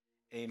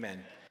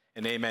Amen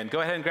and amen.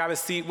 Go ahead and grab a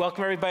seat.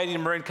 Welcome everybody to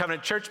Marin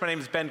Covenant Church. My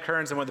name is Ben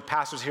Kearns. I'm one of the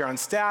pastors here on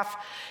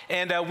staff.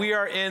 And we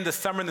are in the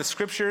Summer in the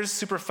Scriptures,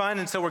 super fun.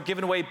 And so we're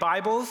giving away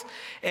Bibles.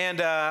 And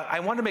I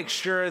want to make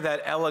sure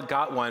that Ella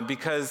got one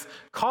because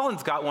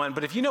Colin's got one.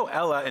 But if you know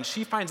Ella and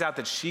she finds out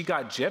that she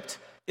got gypped,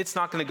 it's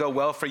not going to go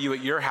well for you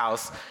at your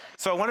house.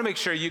 So I want to make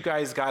sure you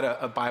guys got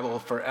a Bible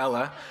for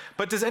Ella.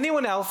 But does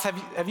anyone else,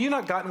 have you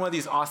not gotten one of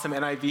these awesome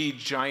NIV,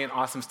 giant,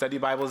 awesome study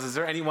Bibles? Is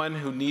there anyone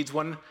who needs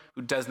one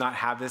who does not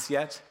have this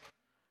yet?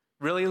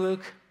 Really,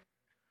 Luke?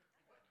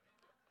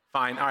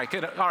 Fine. All right,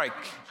 good. All right.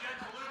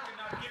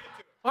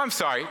 Oh, I'm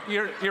sorry.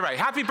 You're right.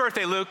 Happy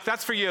birthday, Luke.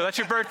 That's for you. That's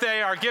your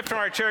birthday, our gift from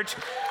our church.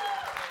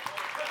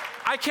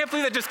 I can't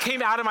believe that just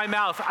came out of my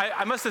mouth.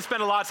 I must have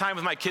spent a lot of time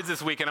with my kids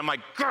this week, and I'm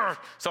like, grr.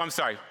 So I'm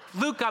sorry.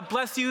 Luke, God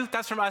bless you.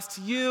 That's from us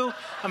to you.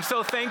 I'm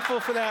so thankful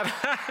for that.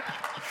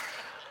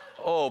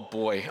 Oh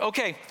boy.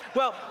 Okay.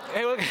 Well,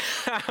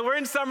 we're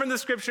in Summer in the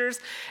Scriptures,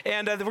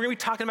 and we're going to be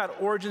talking about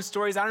origin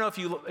stories. I don't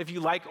know if you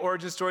like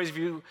origin stories. If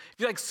you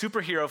like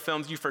superhero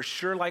films, you for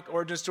sure like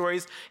origin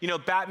stories. You know,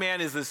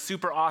 Batman is a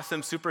super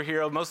awesome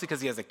superhero, mostly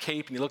because he has a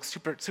cape and he looks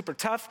super super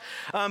tough.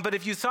 But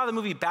if you saw the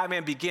movie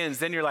Batman Begins,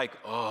 then you're like,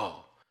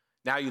 oh.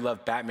 Now you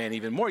love Batman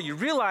even more. You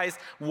realize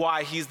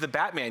why he's the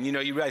Batman. You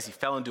know, you realize he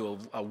fell into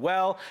a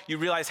well. You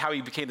realize how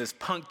he became this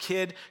punk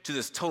kid to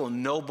this total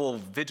noble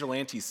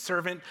vigilante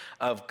servant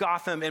of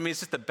Gotham. I mean,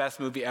 it's just the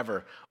best movie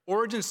ever.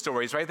 Origin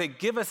stories, right? They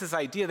give us this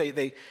idea.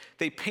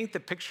 They paint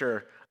the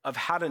picture of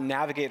how to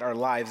navigate our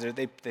lives. They're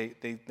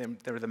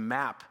the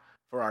map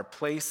for our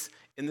place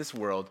in this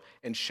world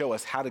and show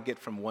us how to get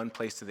from one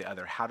place to the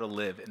other, how to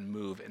live and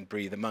move and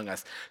breathe among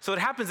us. So it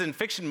happens in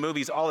fiction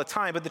movies all the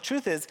time, but the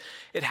truth is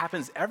it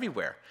happens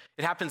everywhere.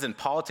 It happens in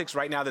politics.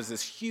 Right now there's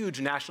this huge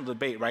national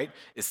debate, right?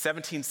 Is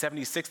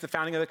 1776 the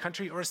founding of the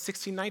country or is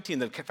 1619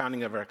 the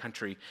founding of our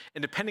country?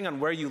 And depending on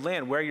where you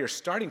land, where your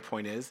starting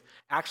point is,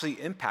 actually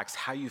impacts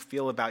how you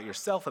feel about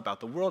yourself,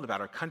 about the world,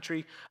 about our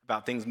country,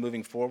 about things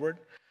moving forward.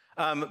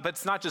 But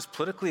it's not just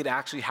politically, it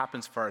actually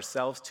happens for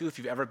ourselves too. If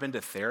you've ever been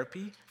to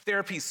therapy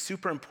is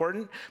super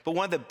important. But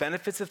one of the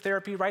benefits of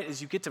therapy, right,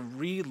 is you get to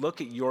re-look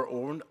at your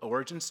own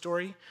origin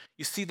story.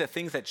 You see the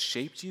things that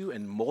shaped you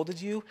and molded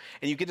you,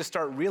 and you get to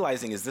start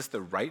realizing, is this the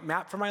right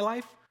map for my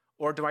life?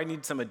 Or do I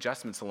need some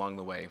adjustments along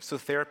the way? So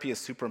therapy is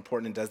super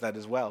important and does that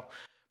as well.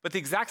 But the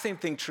exact same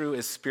thing true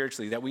is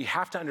spiritually, that we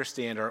have to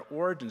understand our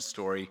origin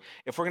story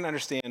if we're going to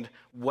understand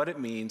what it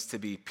means to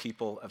be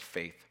people of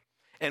faith.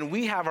 And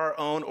we have our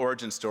own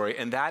origin story,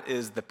 and that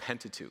is the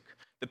Pentateuch.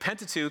 The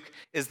Pentateuch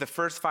is the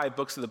first 5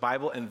 books of the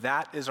Bible, and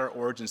that is our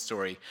origin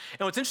story.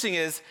 And what's interesting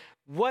is,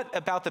 what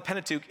about the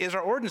Pentateuch is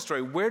our origin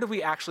story? Where do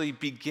we actually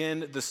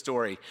begin the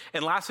story?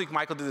 And last week,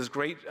 Michael did this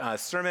great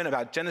sermon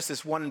about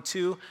Genesis 1 and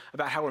 2,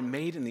 about how we're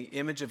made in the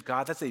image of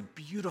God. That's a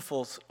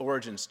beautiful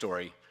origin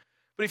story.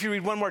 But if you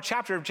read one more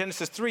chapter of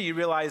Genesis 3, you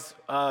realize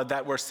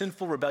that we're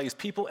sinful, rebellious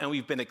people, and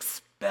we've been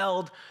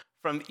expelled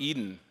from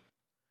Eden.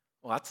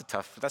 Well,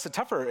 that's a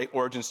tougher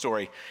origin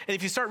story. And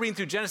if you start reading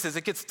through Genesis,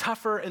 it gets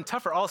tougher and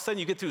tougher. All of a sudden,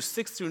 you get through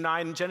 6 through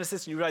 9 in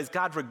Genesis, and you realize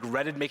God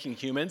regretted making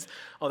humans.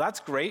 Oh, that's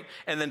great.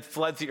 And then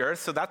floods the earth,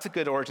 so that's a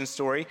good origin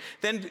story.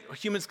 Then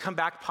humans come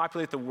back,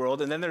 populate the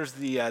world, and then there's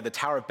the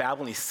Tower of Babel,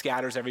 and he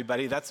scatters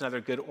everybody. That's another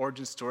good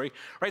origin story,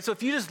 right? So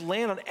if you just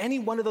land on any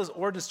one of those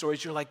origin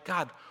stories, you're like,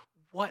 God,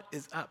 what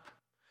is up?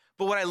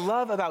 But what I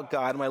love about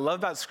God and what I love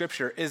about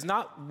Scripture is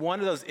not one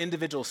of those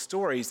individual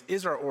stories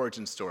is our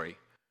origin story.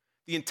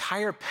 The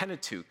entire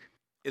Pentateuch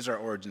is our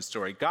origin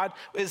story. God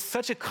is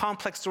such a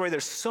complex story.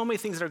 There's so many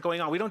things that are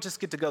going on. We don't just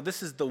get to go,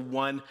 this is the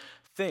one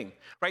thing,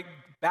 right?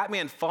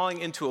 Batman falling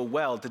into a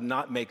well did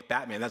not make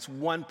Batman. That's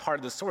one part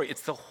of the story.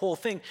 It's the whole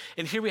thing.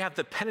 And here we have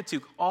the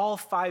Pentateuch, all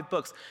 5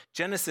 books,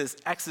 Genesis,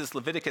 Exodus,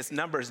 Leviticus,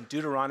 Numbers,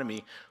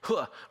 Deuteronomy,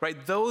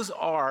 right?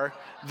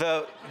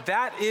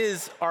 That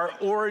is our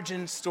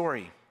origin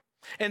story.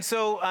 And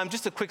so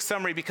just a quick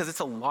summary, because it's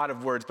a lot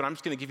of words, but I'm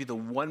just going to give you the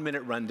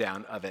 1-minute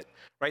rundown of it,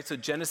 right? So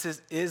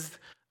Genesis is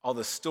all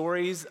the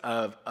stories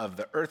of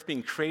the earth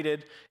being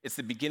created. It's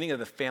the beginning of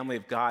the family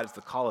of God. It's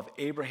the call of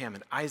Abraham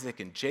and Isaac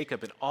and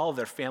Jacob and all of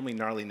their family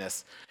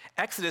gnarliness.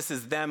 Exodus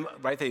is them,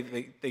 right?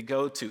 They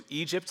go to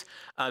Egypt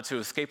to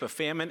escape a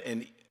famine,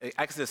 and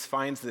Exodus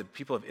finds the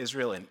people of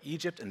Israel in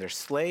Egypt and they're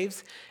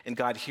slaves, and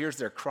God hears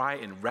their cry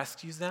and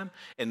rescues them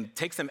and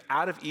takes them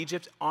out of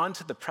Egypt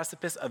onto the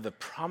precipice of the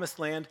promised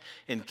land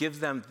and gives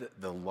them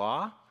the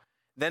law.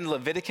 Then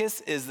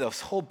Leviticus is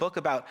this whole book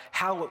about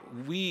how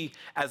we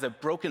as a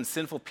broken,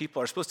 sinful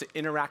people are supposed to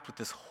interact with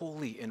this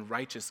holy and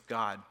righteous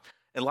God.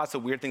 And lots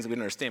of weird things that we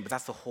don't understand, but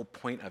that's the whole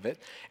point of it.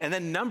 And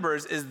then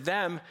Numbers is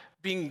them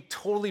being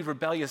totally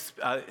rebellious,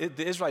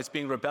 the Israelites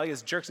being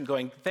rebellious jerks and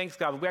going, thanks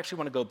God, but we actually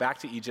want to go back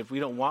to Egypt.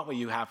 We don't want what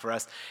you have for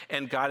us.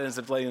 And God ends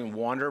up letting them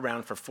wander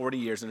around for 40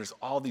 years. And there's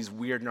all these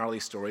weird, gnarly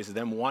stories of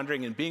them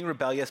wandering and being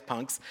rebellious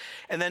punks.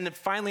 And then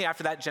finally,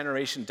 after that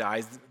generation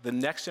dies, the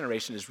next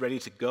generation is ready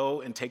to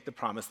go and take the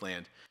promised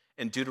land.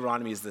 And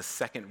Deuteronomy is the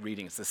second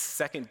reading. It's the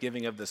second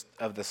giving of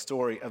the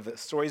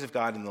stories of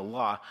God and the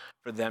law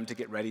for them to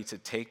get ready to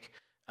take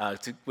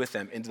with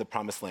them into the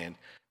promised land.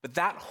 But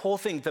that whole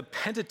thing, the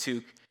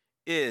Pentateuch,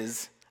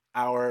 is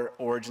our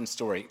origin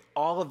story.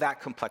 All of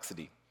that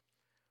complexity.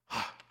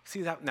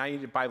 See that? Now you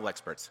need Bible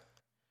experts.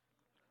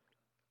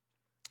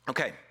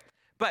 Okay,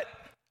 but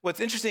what's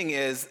interesting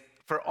is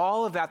for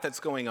all of that that's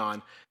going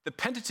on, the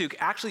Pentateuch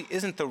actually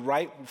isn't the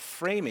right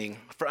framing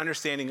for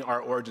understanding our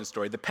origin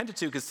story. The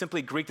Pentateuch is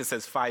simply Greek that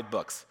says 5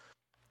 books.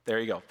 There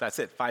you go. That's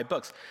it, 5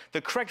 books.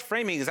 The correct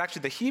framing is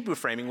actually the Hebrew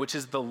framing, which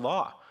is the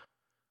law.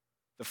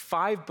 The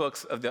 5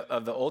 books of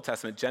the Old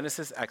Testament,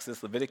 Genesis,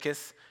 Exodus,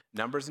 Leviticus,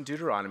 Numbers, and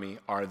Deuteronomy,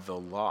 are the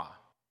law.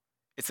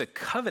 It's a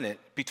covenant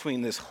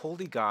between this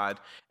holy God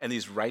and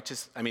these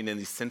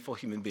these sinful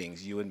human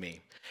beings, you and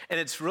me. And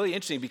it's really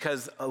interesting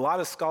because a lot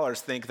of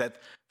scholars think that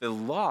the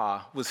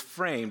law was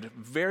framed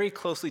very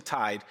closely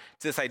tied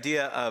to this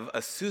idea of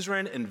a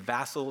suzerain and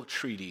vassal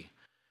treaty.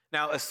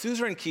 Now, a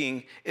suzerain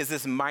king is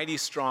this mighty,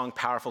 strong,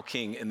 powerful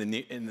king in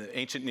the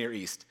ancient Near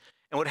East.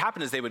 And what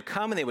happened is they would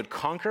come and they would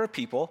conquer a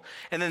people,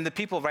 and then the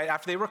people, right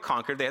after they were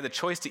conquered, they had the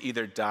choice to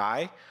either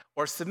die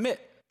or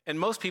submit. And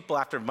most people,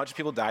 after a bunch of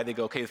people died, they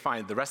go, okay,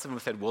 fine. The rest of them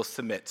said, we'll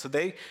submit. So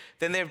they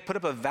put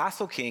up a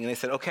vassal king, and they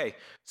said, okay,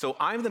 so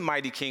I'm the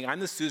mighty king, I'm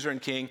the suzerain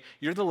king,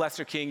 you're the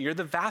lesser king, you're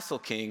the vassal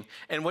king,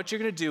 and what you're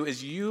going to do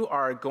is you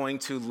are going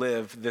to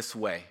live this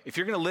way. If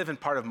you're going to live in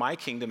part of my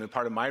kingdom and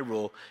part of my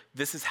rule,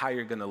 this is how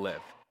you're going to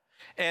live.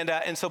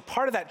 And so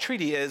part of that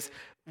treaty is,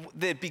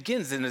 it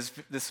begins in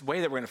this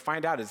way that we're going to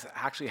find out is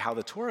actually how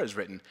the Torah is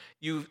written.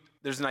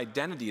 There's an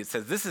identity. It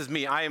says, this is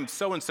me. I am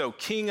so-and-so,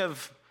 king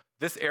of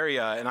this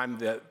area, and I'm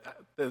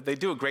they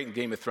do a great in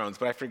Game of Thrones,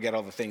 but I forget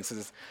all the things, so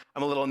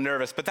I'm a little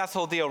nervous. But that's the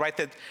whole deal, right?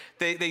 That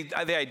they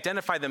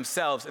identify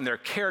themselves and their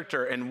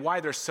character and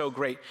why they're so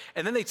great.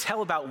 And then they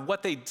tell about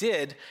what they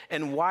did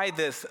and why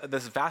this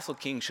vassal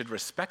king should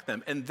respect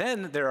them. And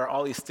then there are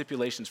all these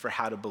stipulations for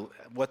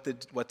what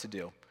to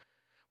do.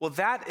 Well,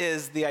 that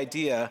is the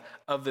idea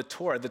of the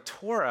Torah. The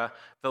Torah,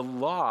 the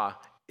law,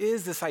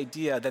 is this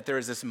idea that there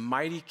is this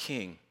mighty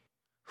king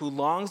who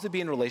longs to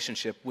be in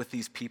relationship with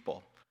these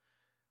people.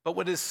 But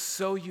what is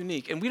so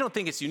unique, and we don't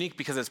think it's unique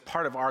because it's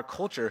part of our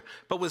culture,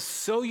 but what's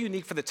so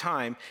unique for the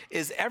time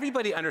is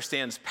everybody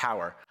understands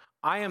power.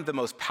 I am the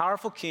most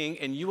powerful king,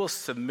 and you will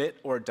submit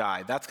or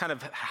die. That's kind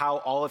of how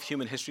all of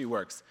human history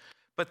works.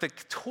 But the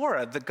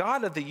Torah, the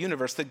God of the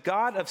universe, the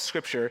God of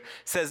Scripture,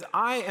 says,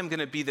 I am going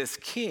to be this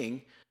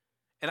king,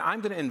 and I'm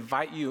going to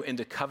invite you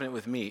into covenant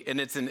with me. And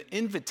it's an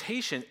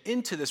invitation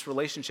into this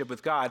relationship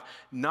with God,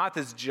 not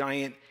this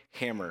giant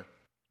hammer.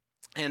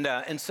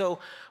 And so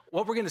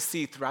what we're going to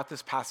see throughout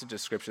this passage of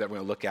Scripture that we're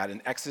going to look at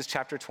in Exodus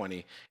chapter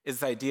 20 is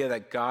the idea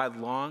that God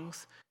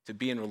longs to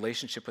be in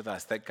relationship with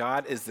us, that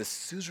God is the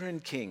suzerain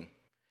king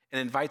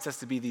and invites us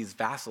to be these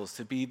vassals,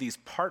 to be these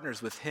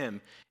partners with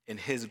him in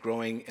his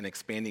growing and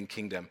expanding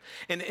kingdom.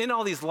 And in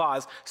all these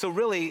laws, so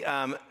really,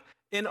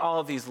 in all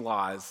of these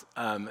laws,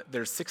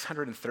 there's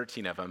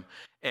 613 of them.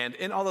 And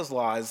in all those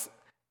laws,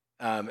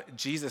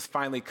 Jesus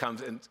finally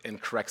comes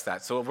and corrects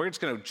that. So we're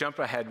just going to jump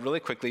ahead really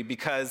quickly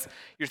because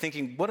you're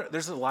thinking,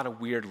 there's a lot of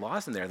weird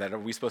laws in there that are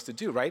we supposed to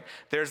do, right?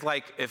 There's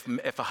like, if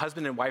a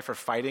husband and wife are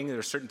fighting,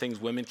 there's certain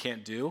things women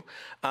can't do.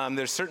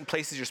 There's certain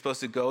places you're supposed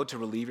to go to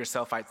relieve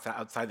yourself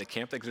outside the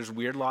camp. Like there's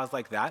weird laws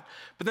like that.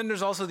 But then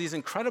there's also these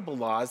incredible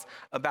laws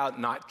about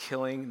not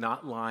killing,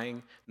 not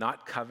lying,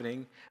 not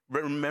coveting,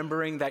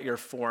 remembering that you're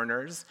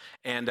foreigners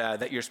and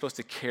that you're supposed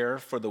to care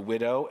for the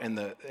widow and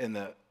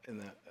the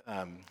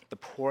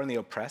poor and the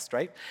oppressed,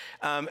 right?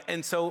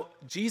 And so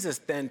Jesus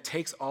then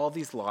takes all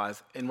these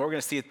laws, and what we're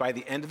going to see it by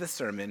the end of the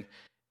sermon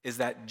is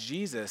that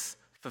Jesus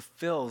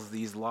fulfills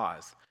these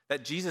laws,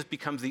 that Jesus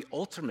becomes the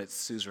ultimate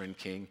suzerain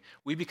king.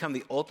 We become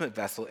the ultimate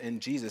vessel in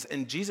Jesus,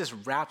 and Jesus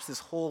wraps this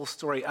whole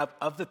story up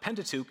of the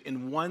Pentateuch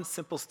in one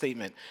simple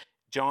statement.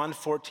 John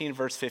 14,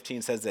 verse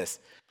 15 says this,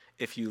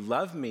 if you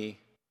love me,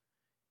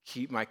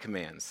 keep my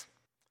commands.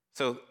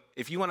 So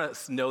if you want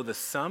to know the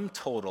sum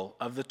total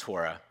of the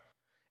Torah,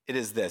 it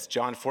is this,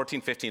 John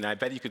 14, 15. I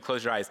bet you could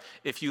close your eyes.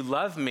 If you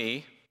love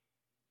me,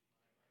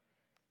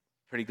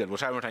 pretty good. We'll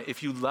try one more time.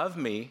 If you love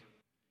me,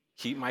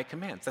 keep my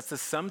commands. That's the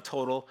sum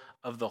total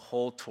of the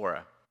whole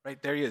Torah,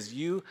 right? There he is.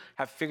 You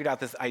have figured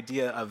out this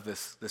idea of the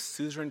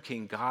suzerain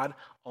king, God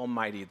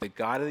Almighty, the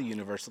God of the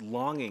universe,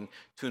 longing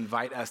to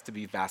invite us to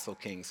be vassal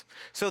kings.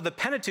 So the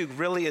Pentateuch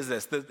really is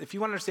this. If you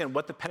want to understand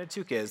what the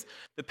Pentateuch is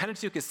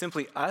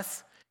simply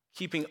us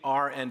keeping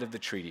our end of the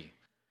treaty.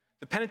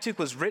 The Pentateuch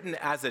was written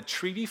as a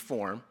treaty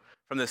form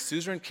from the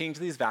suzerain king to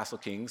these vassal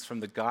kings,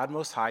 from the God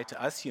Most High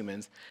to us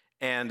humans,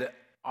 and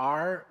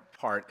our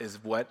part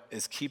is what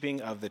is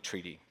keeping of the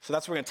treaty. So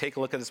that's what we're going to take a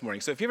look at this morning.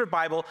 So if you have your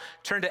Bible,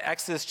 turn to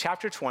Exodus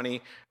chapter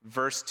 20,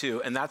 verse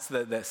 2, and that's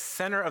the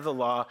center of the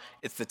law.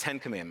 It's the 10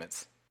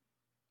 Commandments.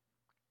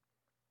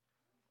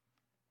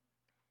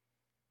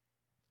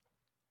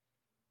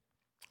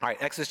 All right,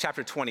 Exodus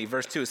chapter 20,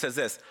 verse 2, it says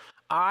this,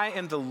 I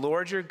am the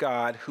Lord your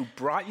God who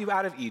brought you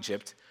out of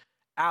Egypt,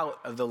 out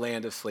of the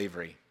land of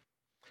slavery.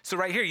 So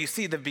right here, you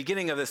see the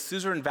beginning of this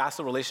suzerain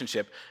vassal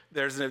relationship.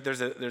 There's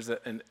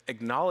an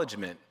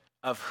acknowledgement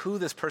of who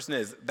this person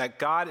is, that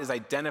God is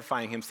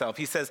identifying himself.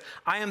 He says,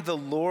 I am the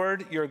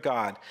Lord your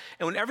God.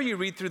 And whenever you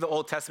read through the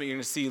Old Testament, you're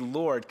going to see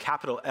Lord,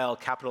 capital L,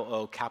 capital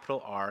O,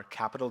 capital R,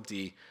 capital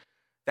D.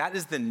 That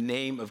is the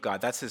name of God.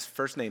 That's his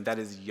first name. That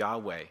is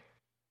Yahweh.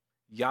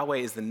 Yahweh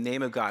is the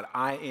name of God.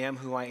 I am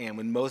who I am.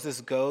 When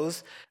Moses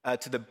goes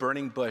to the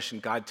burning bush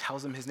and God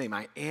tells him his name,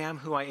 I am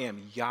who I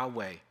am,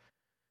 Yahweh.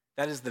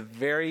 That is the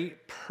very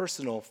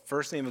personal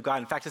first name of God.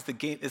 In fact, it's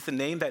the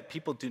name that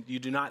you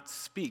do not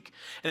speak.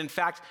 And in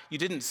fact, you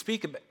didn't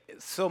speak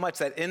so much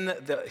that in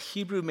the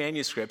Hebrew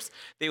manuscripts,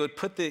 they would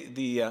put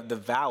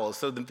the vowels.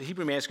 So the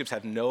Hebrew manuscripts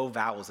have no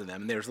vowels in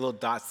them. And there's little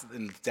dots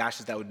and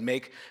dashes that would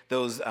make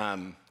those,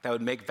 that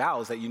would make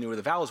vowels that you knew where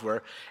the vowels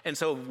were. And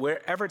so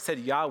wherever it said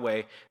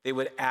Yahweh, they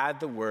would add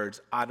the words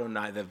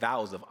Adonai, the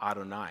vowels of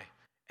Adonai.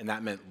 And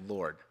that meant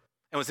Lord.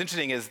 And what's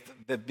interesting is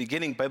the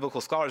beginning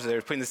biblical scholars, they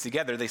were putting this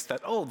together, they said,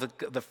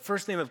 the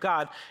first name of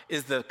God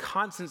is the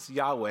consonants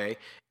Yahweh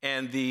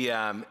and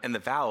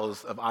the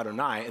vowels of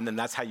Adonai, and then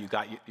that's how you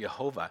got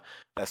Jehovah,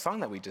 that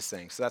song that we just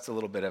sang. So that's a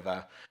little bit of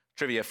a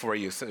trivia for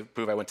you, so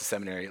prove I went to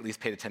seminary, at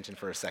least paid attention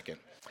for a second.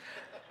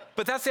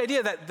 But that's the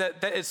idea that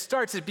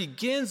it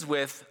begins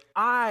with,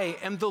 I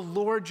am the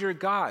Lord your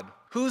God.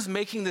 Who's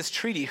making this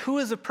treaty? Who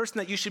is the person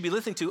that you should be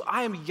listening to?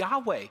 I am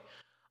Yahweh.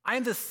 I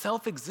am the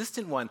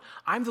self-existent one.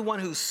 I'm the one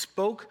who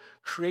spoke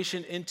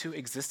creation into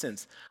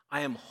existence. I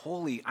am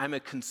holy. I'm a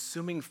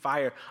consuming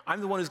fire. I'm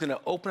the one who's going to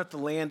open up the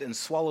land and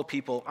swallow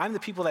people. I'm the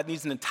people that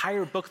needs an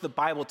entire book of the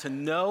Bible to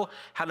know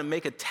how to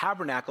make a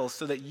tabernacle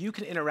so that you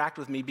can interact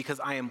with me because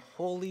I am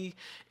holy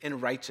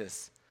and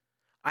righteous.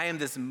 I am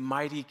this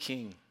mighty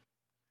king.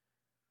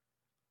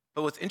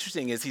 But what's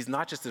interesting is he's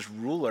not just this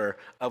ruler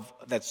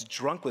that's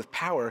drunk with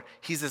power.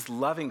 He's this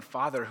loving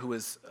father who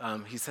is,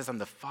 he says, I'm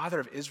the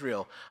father of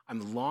Israel.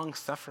 I'm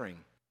long-suffering.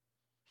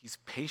 He's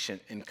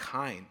patient and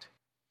kind.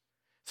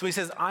 So he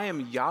says, I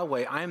am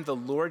Yahweh. I am the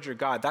Lord your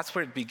God. That's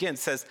where it begins.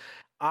 It says,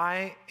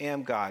 I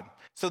am God.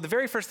 So the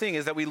very first thing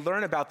is that we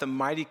learn about the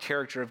mighty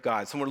character of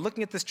God. So when we're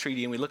looking at this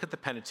treaty and we look at the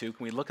Pentateuch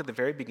and we look at the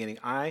very beginning,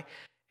 I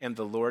am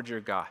the Lord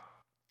your God.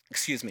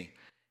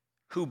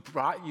 Who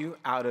brought you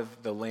out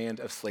of the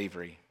land of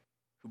slavery.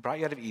 Who brought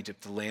you out of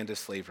Egypt, the land of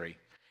slavery.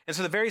 And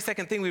so the very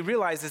second thing we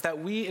realize is that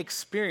we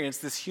experience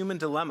this human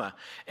dilemma.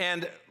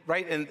 And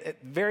right in at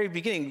the very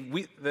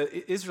beginning,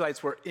 the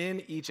Israelites were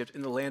in Egypt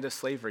in the land of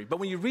slavery. But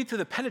when you read through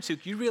the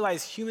Pentateuch, you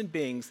realize human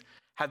beings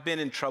have been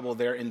in trouble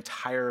their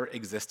entire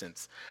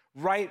existence.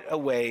 Right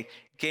away,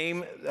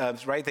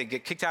 they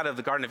get kicked out of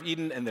the Garden of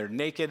Eden and they're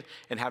naked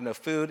and have no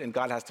food and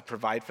God has to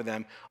provide for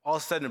them. All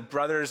of a sudden,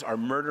 brothers are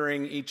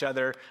murdering each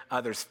other.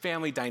 There's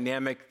family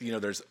dynamic.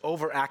 There's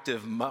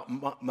overactive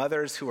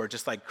mothers who are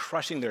just like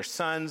crushing their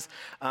sons.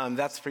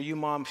 That's for you,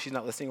 Mom. She's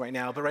not listening right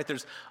now. But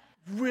there's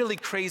really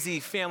crazy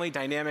family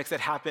dynamics that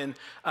happen.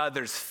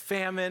 There's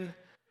famine.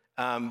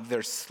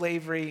 There's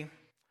slavery.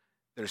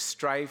 There's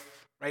strife.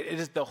 Right?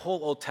 It is the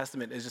whole Old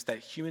Testament is just that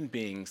human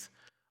beings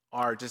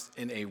are just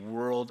in a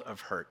world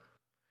of hurt.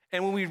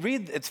 And when we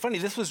read, it's funny,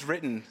 this was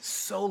written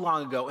so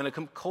long ago in a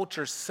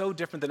culture so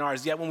different than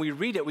ours, yet when we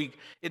read it,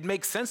 it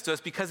makes sense to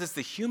us because it's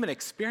the human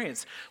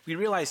experience. We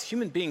realize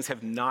human beings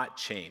have not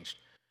changed.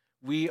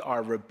 We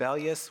are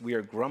rebellious, we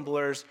are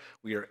grumblers,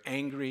 we are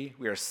angry,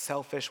 we are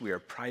selfish, we are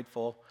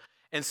prideful.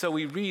 And so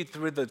we read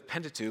through the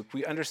Pentateuch,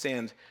 we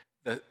understand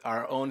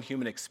our own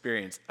human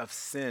experience of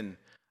sin,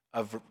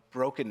 of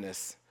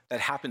brokenness, that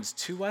happens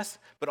to us,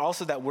 but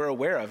also that we're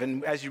aware of.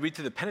 And as you read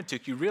through the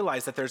Pentateuch, you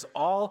realize that there's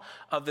all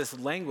of this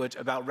language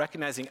about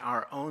recognizing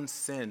our own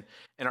sin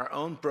and our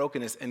own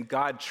brokenness and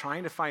God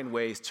trying to find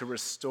ways to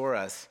restore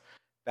us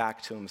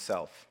back to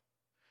himself.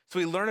 So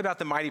we learn about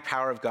the mighty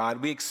power of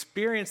God. We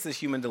experience this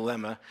human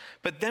dilemma,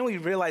 but then we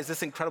realize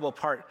this incredible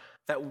part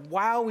that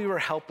while we were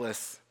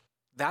helpless,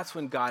 that's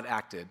when God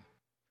acted.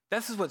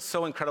 This is what's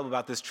so incredible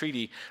about this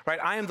treaty, right?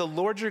 I am the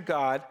Lord your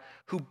God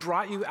who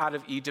brought you out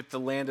of Egypt, the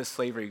land of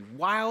slavery.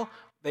 While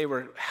they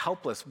were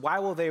helpless,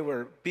 while they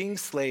were being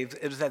slaves,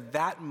 it was at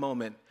that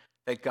moment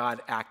that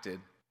God acted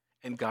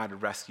and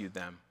God rescued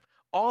them.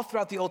 All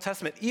throughout the Old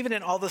Testament, even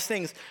in all those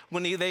things,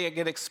 when they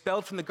get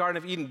expelled from the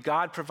Garden of Eden,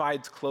 God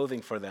provides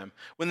clothing for them.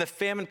 When the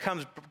famine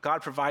comes,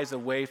 God provides a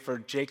way for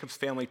Jacob's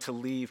family to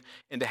leave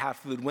and to have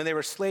food. When they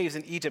were slaves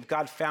in Egypt,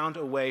 God found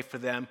a way for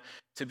them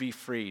to be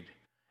freed.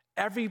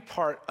 Every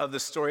part of the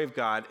story of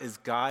God is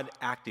God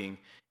acting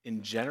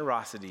in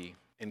generosity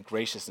and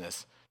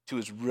graciousness to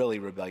his really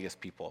rebellious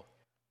people.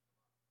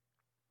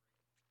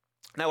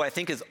 Now, what I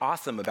think is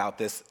awesome about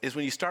this is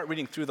when you start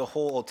reading through the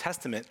whole Old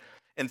Testament,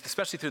 and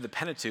especially through the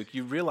Pentateuch,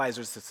 you realize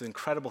there's this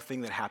incredible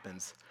thing that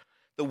happens.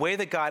 The way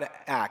that God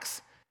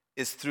acts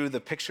is through the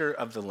picture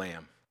of the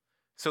lamb.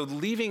 So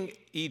leaving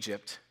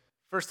Egypt,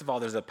 first of all,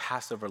 there's a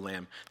Passover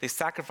lamb. They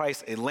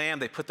sacrifice a lamb.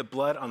 They put the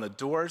blood on the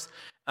doors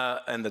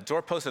and the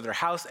doorposts of their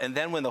house. And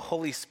then when the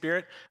Holy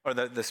Spirit or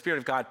the Spirit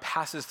of God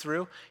passes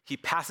through, he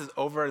passes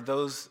over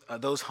those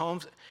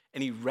homes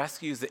and he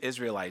rescues the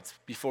Israelites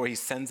before he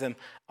sends them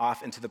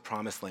off into the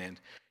promised land.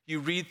 You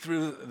read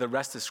through the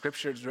rest of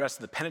Scripture, the rest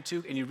of the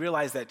Pentateuch, and you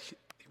realize that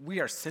we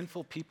are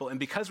sinful people. And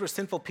because we're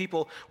sinful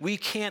people, we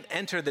can't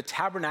enter the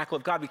tabernacle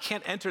of God. We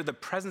can't enter the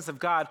presence of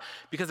God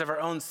because of our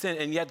own sin.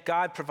 And yet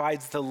God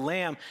provides the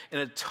lamb, an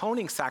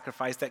atoning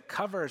sacrifice that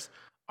covers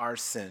our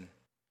sin.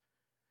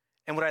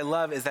 And what I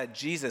love is that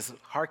Jesus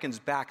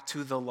harkens back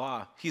to the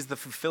law. He's the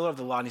fulfiller of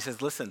the law. And he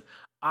says, listen,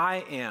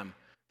 I am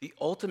the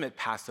ultimate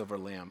Passover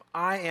lamb.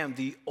 I am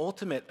the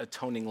ultimate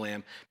atoning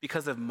lamb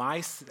because of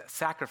my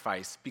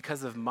sacrifice,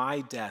 because of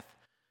my death.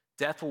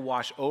 Death will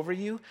wash over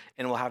you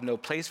and will have no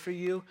place for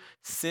you.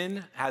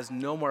 Sin has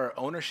no more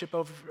ownership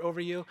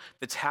over you.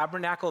 The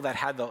tabernacle that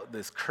had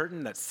this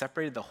curtain that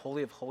separated the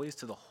Holy of Holies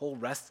to the whole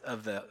rest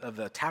of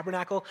the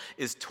tabernacle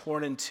is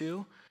torn in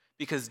two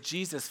because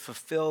Jesus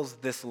fulfills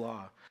this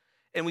law.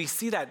 And we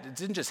see that it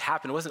didn't just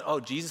happen. It wasn't,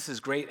 oh, Jesus is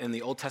great and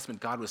the Old Testament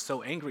God was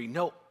so angry.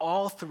 No,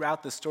 all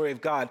throughout the story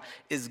of God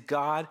is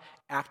God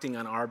acting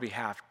on our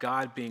behalf,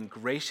 God being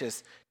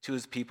gracious to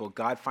his people,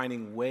 God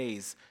finding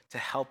ways to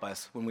help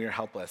us when we are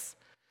helpless.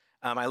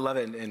 I love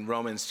it in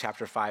Romans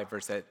chapter 5,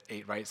 verse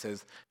 8, right? It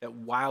says that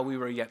while we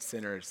were yet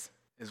sinners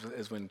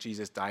is when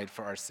Jesus died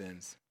for our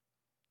sins.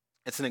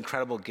 It's an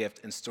incredible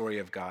gift and story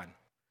of God.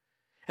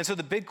 And so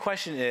the big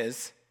question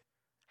is,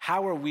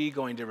 how are we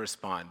going to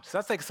respond? So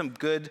that's like some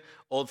good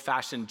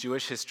old-fashioned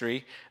Jewish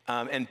history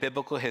and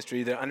biblical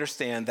history that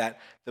understand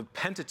that the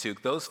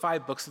Pentateuch, those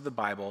 5 books of the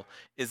Bible,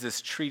 is this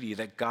treaty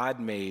that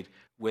God made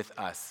with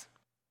us.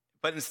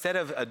 But instead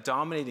of a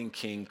dominating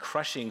king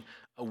crushing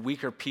a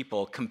weaker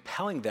people,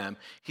 compelling them,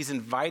 he's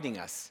inviting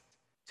us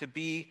to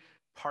be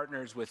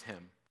partners with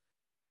him.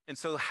 And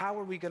so how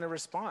are we going to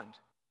respond?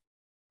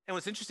 And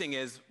what's interesting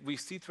is we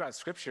see throughout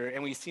Scripture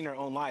and we see in our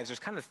own lives, there's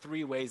kind of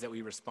 3 ways that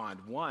we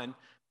respond. One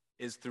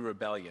is through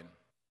rebellion.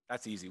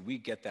 That's easy. We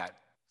get that.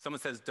 Someone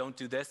says, don't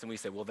do this, and we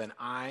say, well, then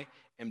I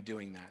am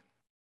doing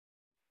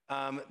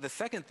that. The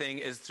second thing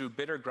is through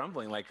bitter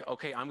grumbling, like,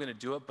 okay, I'm going to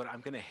do it, but I'm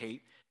going to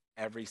hate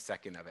every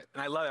second of it.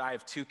 And I love it. I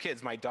have 2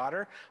 kids. My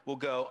daughter will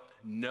go,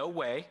 no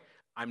way,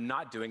 I'm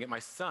not doing it. My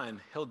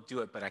son, he'll do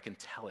it, but I can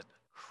tell it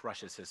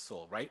crushes his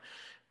soul, right?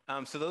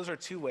 So those are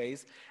 2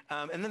 ways.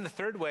 And then the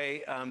third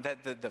way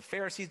that the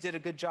Pharisees did a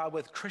good job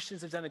with,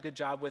 Christians have done a good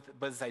job with,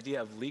 was this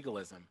idea of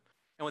legalism.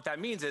 And what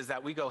that means is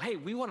that we go, hey,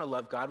 we want to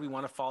love God. We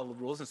want to follow the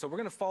rules. And so we're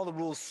going to follow the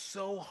rules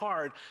so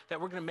hard that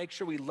we're going to make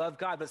sure we love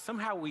God. But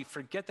somehow we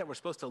forget that we're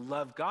supposed to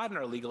love God in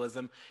our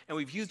legalism. And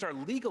we've used our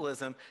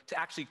legalism to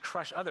actually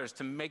crush others,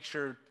 to make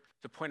sure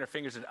to point our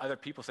fingers at other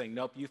people saying,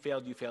 nope, you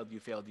failed, you failed, you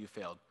failed, you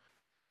failed.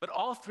 But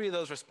all 3 of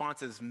those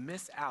responses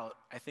miss out,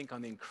 I think,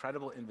 on the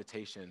incredible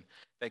invitation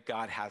that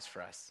God has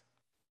for us.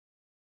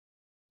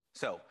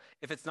 So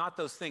if it's not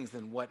those things,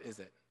 then what is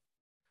it?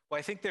 Well,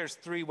 I think there's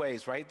 3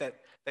 ways, right,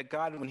 that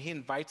God, when he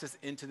invites us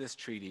into this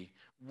treaty,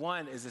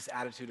 one is this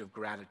attitude of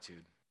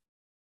gratitude.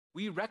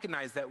 We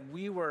recognize that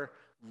we were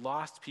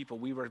lost people,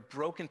 we were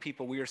broken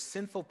people, we were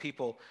sinful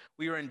people,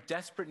 we were in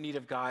desperate need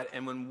of God,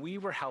 and when we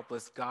were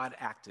helpless, God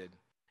acted.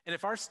 And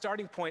if our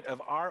starting point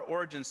of our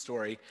origin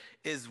story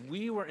is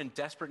we were in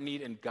desperate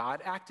need and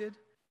God acted,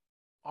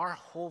 our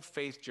whole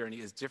faith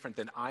journey is different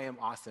than I am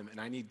awesome and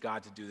I need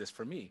God to do this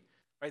for me.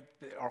 Right?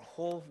 Our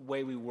whole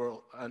way we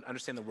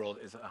understand the world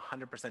is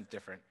 100%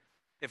 different.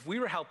 If we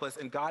were helpless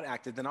and God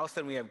acted, then all of a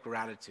sudden we have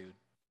gratitude.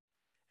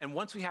 And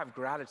once we have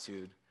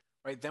gratitude,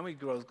 right, then we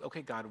go,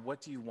 okay, God, what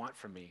do you want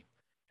from me?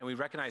 And we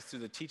recognize through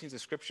the teachings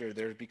of Scripture,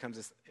 there becomes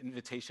this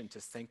invitation to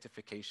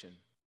sanctification,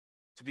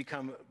 to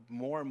become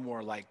more and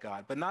more like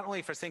God. But not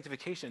only for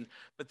sanctification,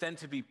 but then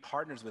to be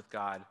partners with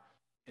God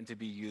and to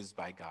be used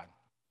by God.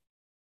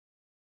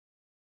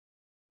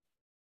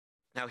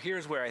 Now,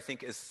 here's where I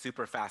think is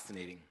super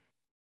fascinating.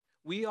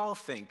 We all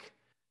think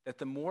that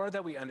the more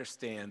that we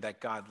understand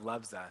that God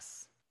loves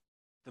us,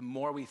 the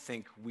more we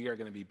think we are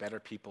going to be better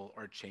people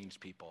or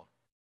changed people.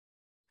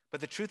 But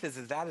the truth is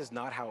that is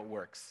not how it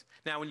works.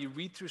 Now, when you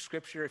read through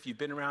Scripture, if you've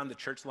been around the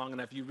church long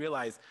enough, you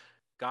realize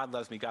God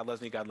loves me, God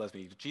loves me, God loves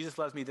me. Jesus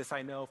loves me, this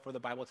I know, for the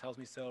Bible tells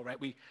me so, right?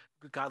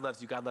 God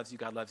loves you, God loves you,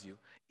 God loves you.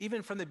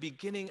 Even from the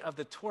beginning of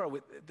the Torah,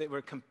 they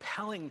were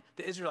compelling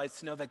the Israelites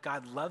to know that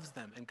God loves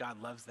them and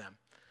God loves them.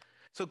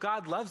 So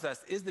God loves us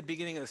is the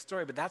beginning of the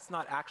story, but that's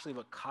not actually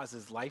what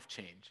causes life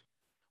change.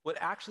 What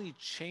actually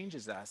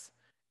changes us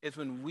is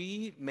when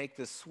we make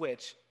the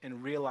switch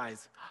and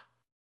realize,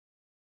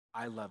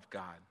 I love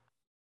God.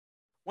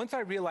 Once I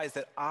realize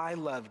that I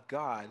love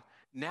God,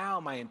 now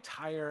my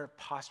entire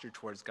posture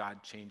towards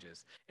God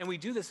changes. And we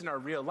do this in our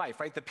real life,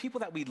 right? The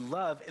people that we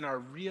love in our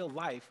real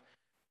life,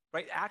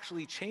 right,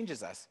 actually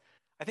changes us.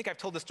 I think I've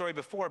told this story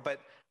before,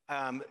 but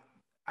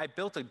I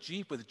built a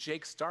Jeep with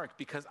Jake Stark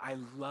because I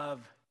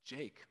love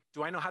Jake.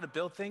 Do I know how to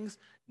build things?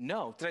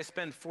 No. Did I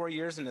spend 4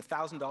 years and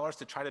 $1,000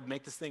 to try to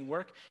make this thing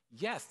work?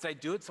 Yes. Did I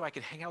do it so I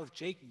could hang out with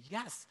Jake?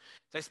 Yes.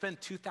 Did I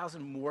spend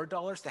 $2,000 more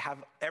to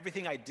have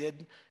everything I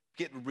did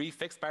get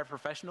refixed by a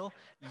professional?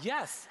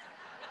 Yes.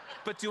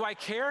 But do I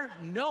care?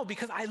 No,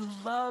 because I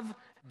love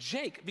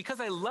Jake. Because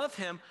I love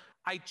him,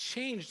 I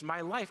changed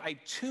my life. I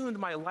tuned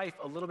my life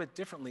a little bit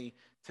differently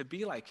to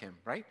be like him,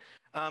 right?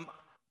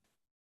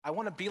 I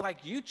want to be like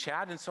you,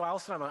 Chad. And so all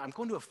of a sudden I'm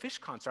going to a Fish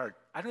concert.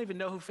 I don't even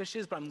know who Fish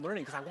is, but I'm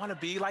learning because I want to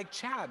be like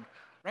Chad,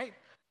 right?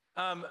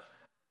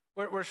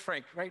 Where's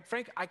Frank, right?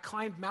 Frank, I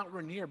climbed Mount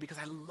Rainier because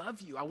I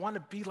love you. I want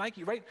to be like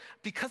you, right?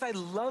 Because I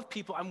love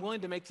people, I'm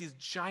willing to make these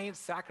giant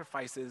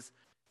sacrifices,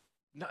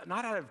 not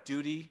out of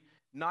duty,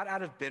 not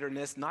out of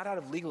bitterness, not out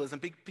of legalism,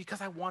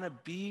 because I want to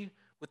be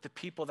with the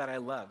people that I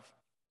love.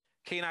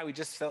 Kay and I, we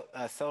just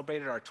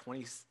celebrated our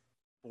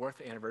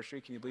 24th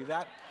anniversary. Can you believe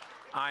that?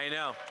 I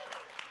know.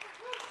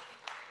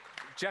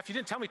 Jeff, you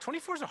didn't tell me,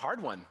 24 is a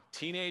hard one.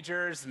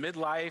 Teenagers,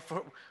 midlife,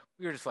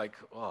 we were just like,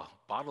 oh,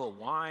 bottle of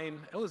wine.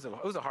 It was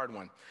a hard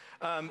one.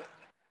 But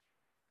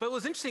what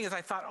was interesting is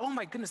I thought, oh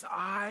my goodness,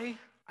 I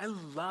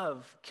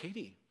love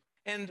Katie.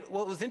 And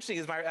what was interesting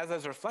is as I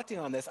was reflecting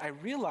on this, I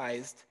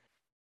realized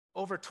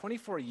over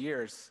 24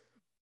 years,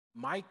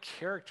 my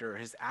character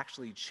has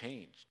actually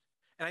changed.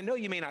 And I know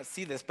you may not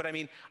see this, but I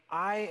mean,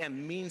 I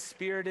am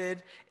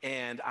mean-spirited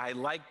and I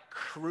like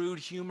crude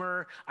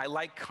humor. I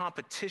like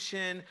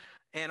competition.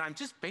 And I'm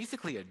just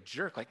basically a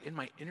jerk, like in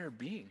my inner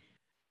being.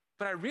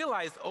 But I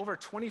realized over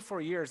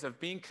 24 years of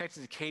being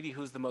connected to Katie,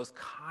 who's the most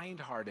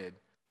kind-hearted,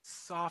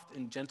 soft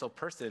and gentle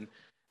person,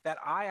 that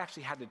I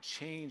actually had to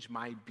change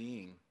my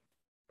being,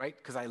 right?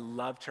 Because I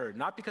loved her,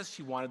 not because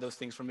she wanted those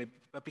things from me,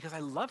 but because I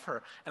love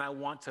her and I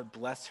want to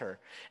bless her.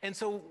 And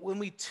so when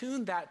we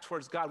tune that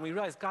towards God, when we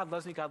realize God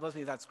loves me,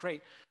 that's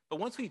great. But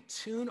once we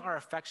tune our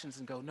affections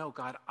and go, no,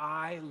 God,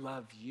 I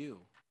love you.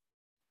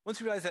 Once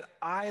we realize that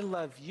I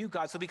love you,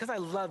 God, so because I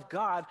love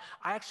God,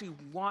 I actually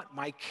want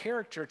my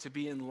character to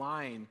be in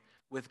line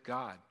with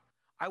God.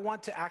 I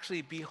want to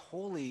actually be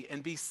holy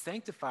and be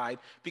sanctified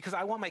because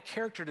I want my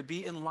character to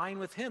be in line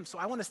with him. So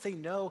I want to say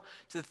no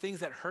to the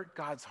things that hurt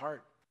God's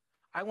heart.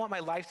 I want my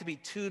life to be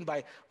tuned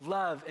by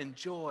love and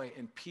joy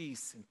and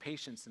peace and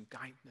patience and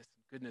kindness and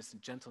goodness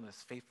and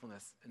gentleness,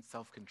 faithfulness and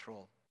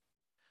self-control.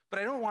 But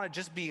I don't want to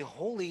just be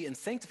holy and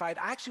sanctified.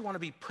 I actually want to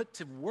be put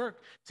to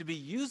work to be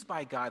used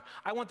by God.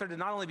 I want there to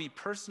not only be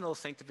personal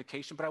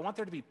sanctification, but I want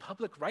there to be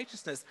public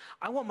righteousness.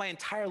 I want my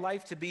entire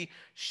life to be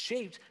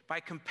shaped by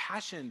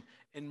compassion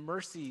and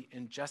mercy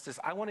and justice.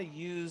 I want to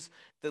use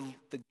the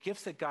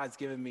gifts that God's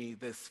given me,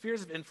 the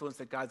spheres of influence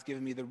that God's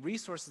given me, the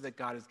resources that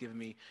God has given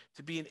me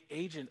to be an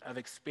agent of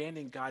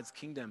expanding God's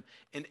kingdom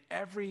in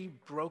every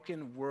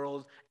broken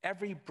world,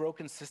 every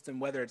broken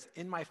system, whether it's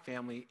in my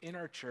family, in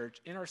our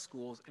church, in our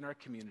schools, in our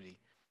community.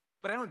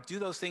 But I don't do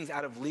those things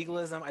out of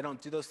legalism. I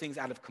don't do those things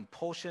out of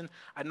compulsion.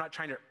 I'm not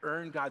trying to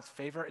earn God's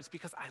favor. It's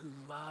because I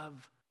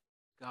love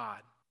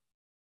God.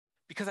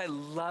 Because I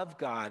love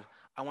God,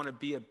 I want to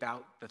be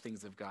about the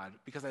things of God.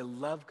 Because I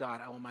love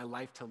God, I want my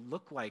life to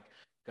look like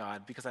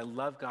God. Because I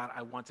love God,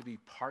 I want to be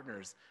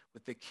partners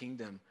with the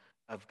kingdom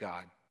of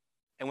God.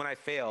 And when I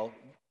fail,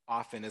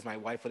 often, as my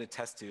wife would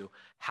attest to,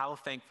 how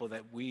thankful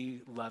that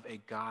we love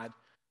a God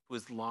who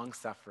is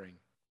long-suffering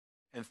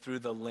and through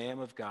the Lamb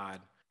of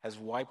God has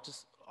wiped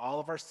us all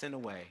of our sin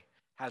away,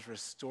 has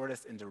restored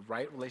us into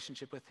right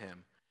relationship with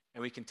him,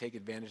 and we can take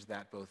advantage of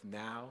that both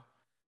now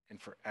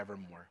and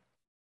forevermore.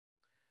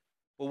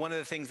 Well, one of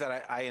the things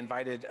that I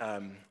invited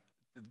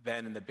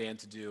Ben and the band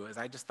to do is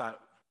I just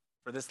thought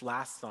for this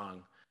last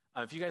song,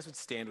 if you guys would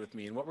stand with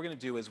me, and what we're going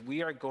to do is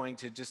we are going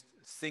to just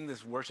sing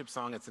this worship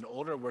song. It's an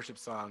older worship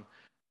song,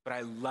 but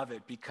I love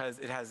it because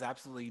it has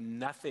absolutely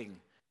nothing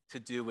to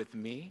do with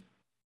me.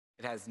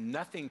 It has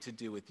nothing to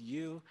do with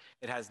you.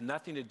 It has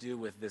nothing to do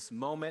with this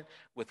moment,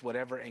 with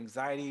whatever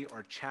anxiety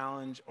or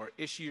challenge or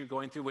issue you're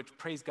going through, which,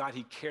 praise God,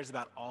 he cares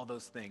about all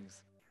those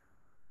things.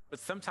 But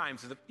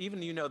sometimes,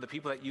 even the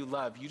people that you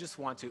love, you just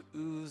want to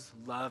ooze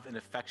love and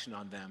affection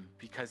on them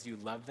because you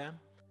love them.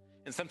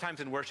 And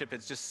sometimes in worship,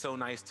 it's just so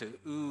nice to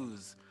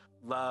ooze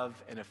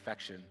love and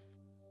affection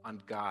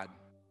on God,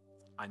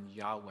 on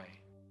Yahweh,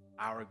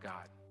 our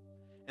God.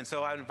 And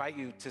so I invite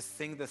you to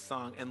sing this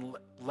song and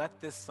let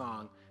this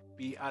song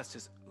be us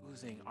just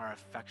oozing our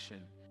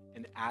affection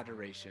and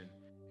adoration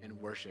and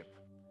worship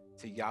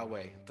to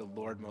Yahweh, the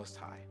Lord Most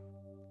High.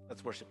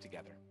 Let's worship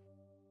together.